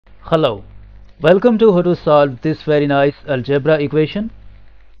Hello, welcome to how to solve this very nice algebra equation.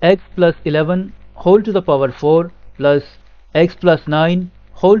 X plus 11 whole to the power 4 plus x plus 9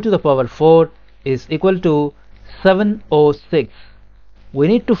 whole to the power 4 is equal to 706. We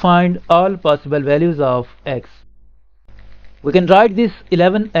need to find all possible values of x. We can write this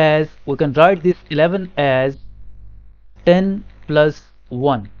 11 as 10 plus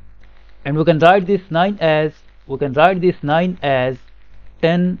 1, and we can write this 9 as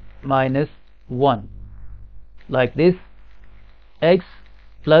 10 minus 1, like this. X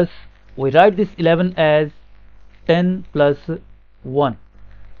plus, we write this 11 as 10 plus 1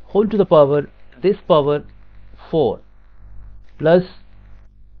 whole to the power this power 4 plus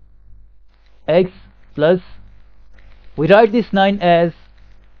x plus, we write this 9 as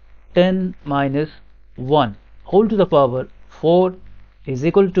 10 minus 1 whole to the power 4 is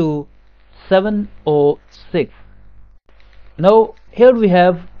equal to 706. Now here we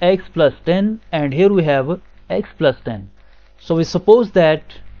have x plus 10 and here we have x plus 10. So we suppose that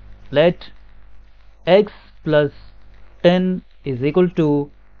let x plus 10 is equal to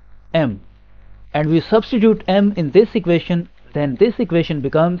m, and we substitute m in this equation, then this equation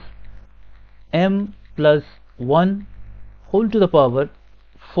becomes m plus 1 whole to the power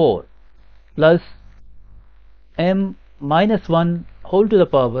 4 plus m minus 1 whole to the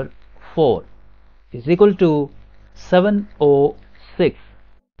power 4 is equal to 706.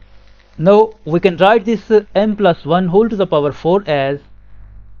 Now we can write this m plus 1 whole to the power 4 as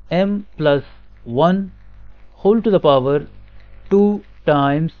m plus 1 whole to the power 2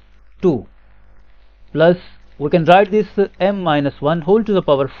 times 2 plus, we can write this m minus 1 whole to the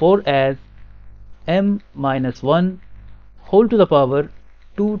power 4 as m minus 1 whole to the power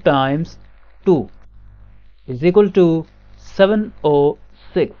 2 times 2 is equal to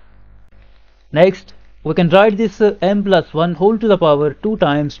 706. Next, we can write this m plus 1 whole to the power 2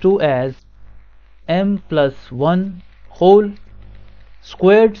 times 2 as m plus 1 whole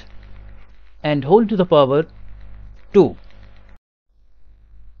squared and whole to the power 2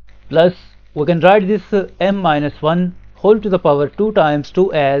 plus, we can write this m minus 1 whole to the power 2 times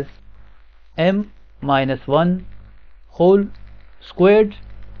 2 as m minus 1 whole squared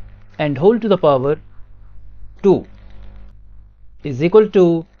and whole to the power 2 is equal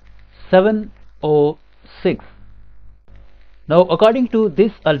to 706. Now according to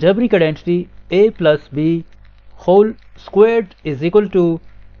this algebraic identity, a plus b whole squared is equal to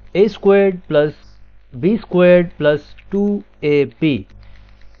a squared plus b squared plus 2ab.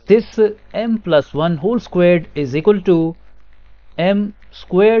 This m plus 1 whole squared is equal to m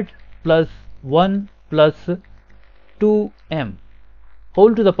squared plus 1 plus 2m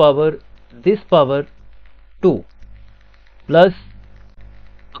whole to the power this power 2 plus,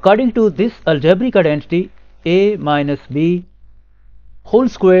 according to this algebraic identity, a minus b whole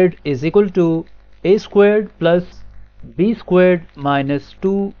squared is equal to a squared plus b squared minus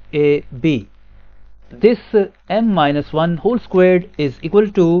 2ab. This m minus 1 whole squared is equal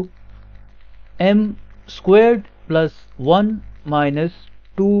to m squared plus 1 minus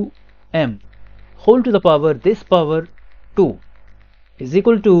 2m whole to the power this power 2 is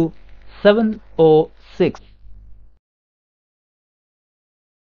equal to 706.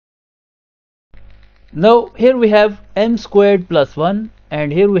 Now here we have m squared plus 1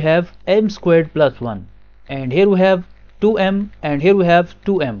 and here we have m squared plus 1 and here we have 2m and here we have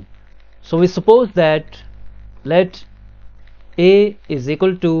 2m. So we suppose that let a is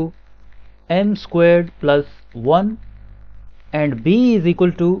equal to m squared plus 1 and b is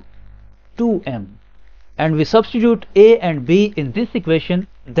equal to 2m, and we substitute a and b in this equation,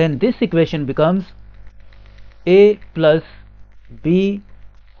 then this equation becomes a plus b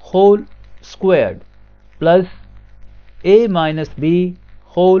whole squared plus a minus b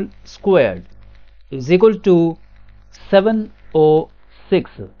whole squared is equal to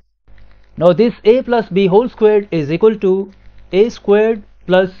 706. Now this a plus b whole squared is equal to a squared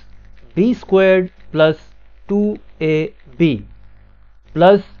plus b squared plus 2ab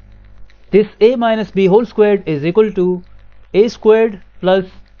plus this a minus b whole squared is equal to a squared plus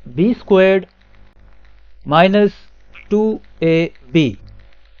b squared minus 2ab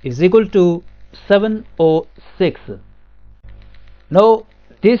is equal to 706. Now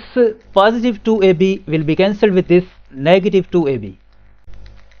this positive 2ab will be cancelled with this negative 2ab,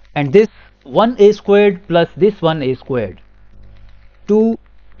 and this 1a squared plus this 1a squared,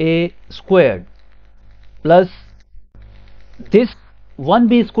 2a squared plus this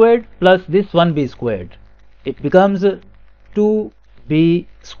 1b squared plus this 1b squared, it becomes 2b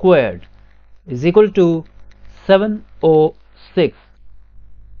squared is equal to 706.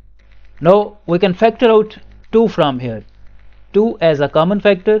 Now we can factor out 2 from here. 2 as a common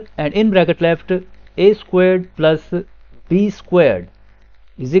factor, and in bracket left a squared plus b squared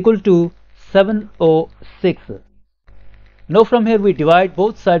is equal to 706. Now from here we divide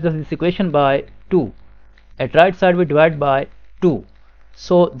both sides of this equation by 2. At right side we divide by 2.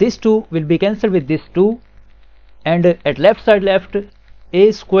 So this 2 will be cancelled with this 2, and at left side left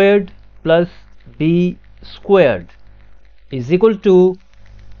a squared plus b squared is equal to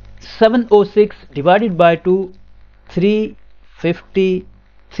 706 divided by 2,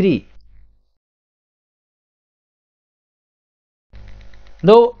 353.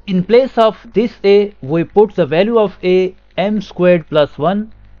 Now in place of this a we put the value of a m squared plus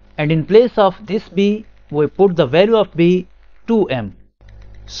 1, and in place of this b we put the value of b 2m.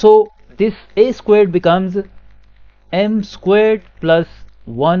 So this a squared becomes m squared plus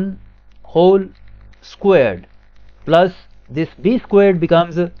 1 whole squared, plus this b squared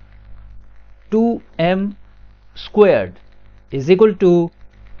becomes 2m squared is equal to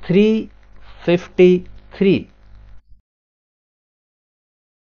 353.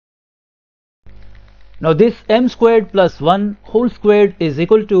 Now this m squared plus 1 whole squared is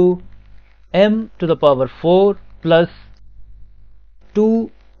equal to m to the power 4 plus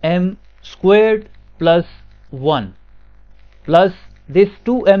 2m squared plus 1, plus this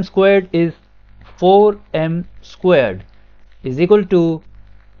 2m squared is 4m squared is equal to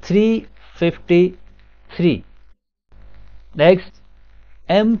 353. Next,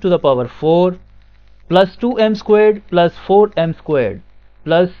 m to the power 4 plus 2m squared plus 4m squared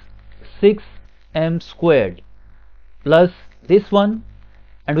plus 6m squared plus this one,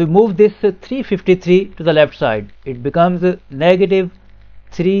 and we move this 353 to the left side. It becomes negative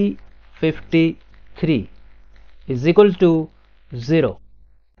 353 is equal to 0.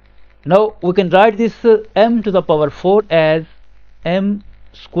 Now we can write this m to the power 4 as m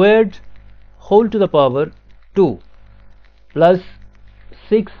squared whole to the power 2 plus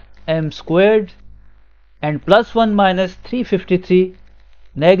 6m squared, and plus 1 minus 353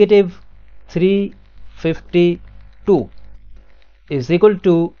 negative 352 is equal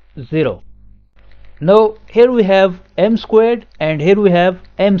to 0. Now here we have m squared and here we have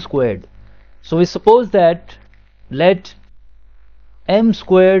m squared. So we suppose that let m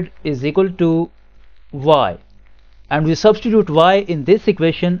squared is equal to y, and we substitute y in this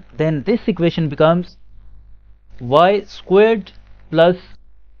equation, then this equation becomes y squared plus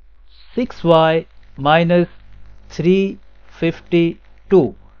 6y minus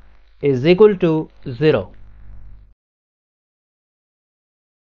 352 is equal to 0.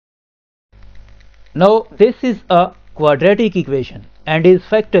 Now this is a quadratic equation and is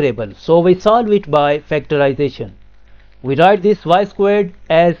factorable, so we solve it by factorization. We write this y squared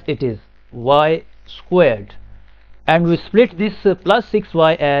as it is y squared, and we split this plus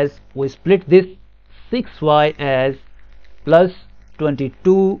 6y as we split this 6y as plus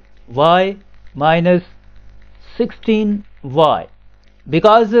 22y minus 16y,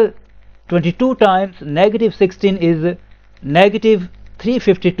 because 22 times negative 16 is negative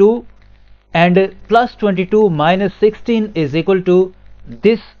 352, and plus 22 minus 16 is equal to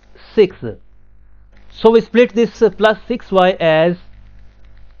this 6. So we split this plus 6y as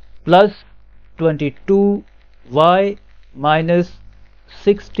plus 22y minus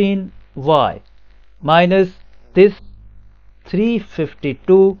 16y minus this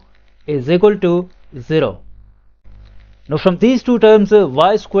 352 is equal to 0. Now from these two terms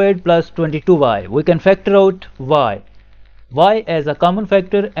y squared plus 22y, we can factor out y as a common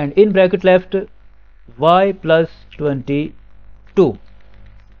factor, and in bracket left y plus 22,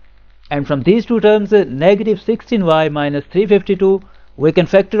 and from these two terms negative 16y minus 352, we can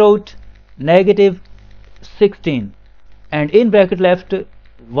factor out negative 16, and in bracket left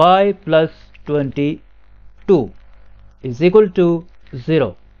y plus 22 is equal to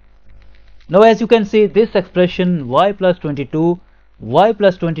 0. Now as you can see, this expression y plus 22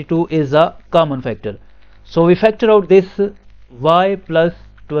 is a common factor, so we factor out this y plus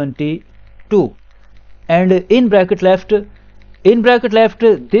 22, and in bracket left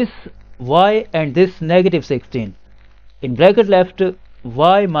this y and this negative 16, in bracket left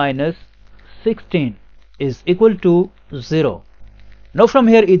y minus 16 is equal to 0. Now from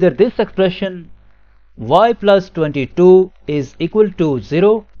here either this expression y plus 22 is equal to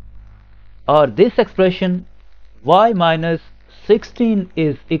 0, or this expression y minus 16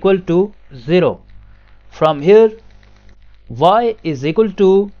 is equal to 0. From here y is equal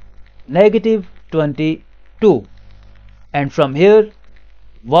to negative 22, and from here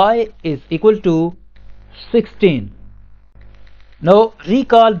y is equal to 16. Now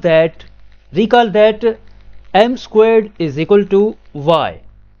recall that m squared is equal to y.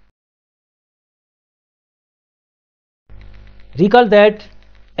 Recall that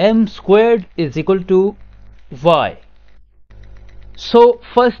m squared is equal to y. So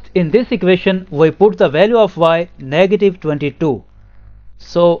first in this equation we put the value of y negative 22.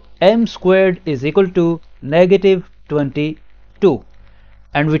 So m squared is equal to negative 22,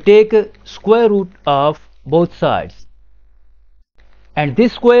 and we take square root of both sides, and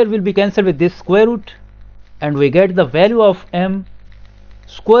this square will be cancelled with this square root, and we get the value of m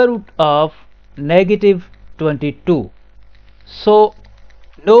square root of negative 22. So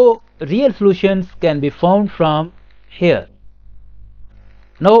no real solutions can be found from here.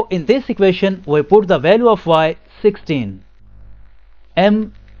 Now in this equation we put the value of y 16.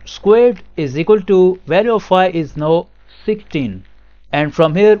 M squared is equal to value of y is now 16, and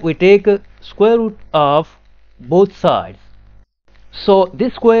from here we take square root of both sides. So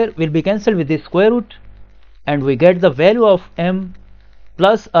this square will be cancelled with this square root, and we get the value of m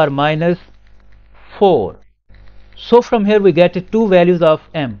plus or minus 4. So from here we get two values of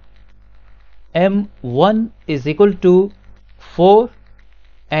m. m1 is equal to 4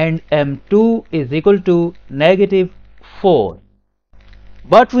 and m2 is equal to negative 4.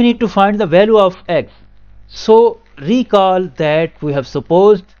 But we need to find the value of x. So recall that we have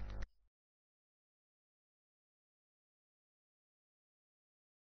supposed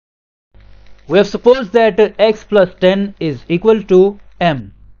that x plus 10 is equal to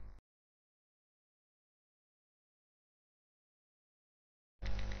m.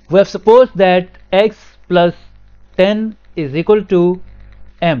 We have supposed that x plus 10 is equal to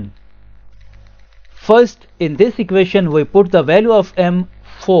m. First in this equation we put the value of m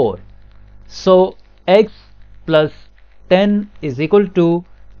 4. So x plus 10 is equal to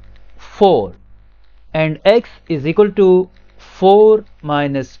 4, and x is equal to 4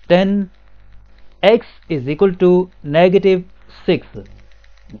 minus 10. X is equal to negative 6.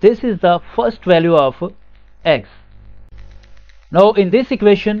 This is the first value of x. Now in this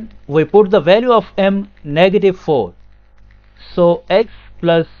equation we put the value of m negative 4. So x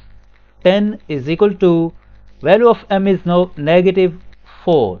plus 10 is equal to value of m is now negative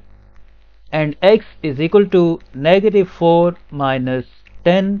 4, and x is equal to negative 4 minus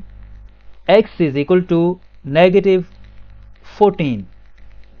 10. X is equal to negative 14.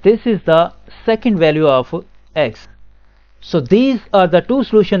 This is the second value of x. So these are the two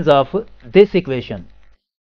solutions of this equation.